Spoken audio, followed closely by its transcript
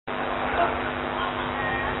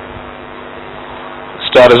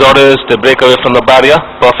Start his orders. They break away from the barrier.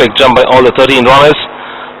 Perfect jump by all the 13 runners.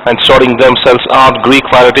 And sorting themselves out, Greek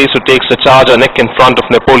Varieties, who takes the charge a neck in front of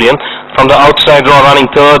Napoleon. From the outside row, running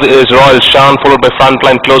third is Royal Shan, followed by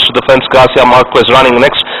Frontline close to the fence. Garcia Marquez running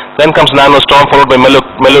next. Then comes Nano Storm, followed by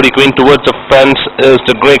Melody Queen. Towards the fence is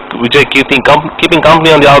the Greek Vijay Kirti. Keeping company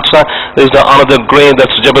on the outside is the another grey,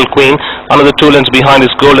 that's Jebel Queen. Another 2 lengths behind is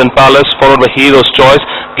Golden Palace, followed by Hero's Choice.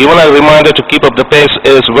 Given a reminder to keep up the pace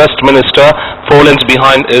is Westminster. 4 lengths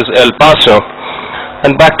behind is El Paso.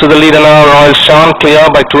 And back to the leader now, Royal Shan, clear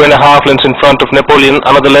by 2.5 lengths in front of Napoleon.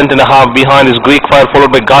 Another length and a half behind is Greek Fire, followed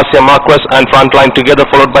by Garcia Marquez and Frontline together,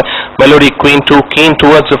 followed by Melody Queen. 2 keen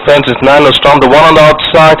towards the fence is Nano Storm. The one on the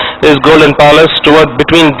outside is Golden Palace.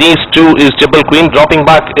 Between these two is Jebel Queen. Dropping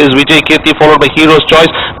back is Vijay Kirti, followed by Hero's Choice.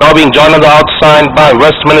 Now being joined on the outside by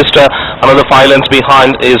Westminster. Another 5 lengths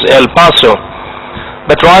behind is El Paso.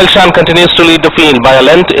 But Royal Shan continues to lead the field by a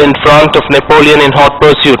length in front of Napoleon in hot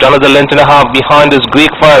pursuit. Another length and a half behind is Greek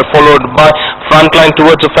Fire, followed by Frontline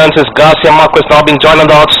towards the fence is Garcia Marquez. Now being joined on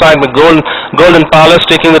the outside by Golden Palace.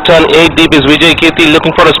 Taking the turn 8 deep is Vijay Kirti.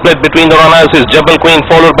 Looking for a split between the runners is Jebel Queen,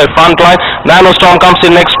 followed by Frontline. Nano Storm comes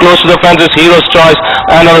in next, close to the fence is Hero's Choice.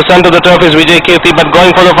 And on the center of the turf is Vijay Kirti. But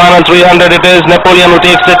going for the final 300, it is Napoleon who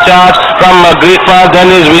takes the charge from Greek Fire. Then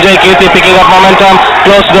is Vijay Kirti picking up momentum.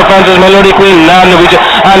 Close to the fence is Melody Queen.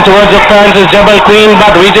 And towards the fence is Jebel Queen,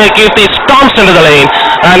 but Vijay Kirti stomps into the lane,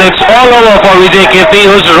 and it's all over for Vijay Kirti,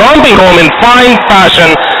 who's romping home in fine fashion.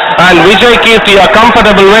 And Vijay Kirti, a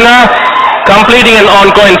comfortable winner, completing an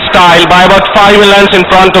on-coin style by about 5 lengths in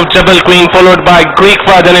front of Jebel Queen, followed by Greek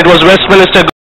Fire. Then it was Westminster.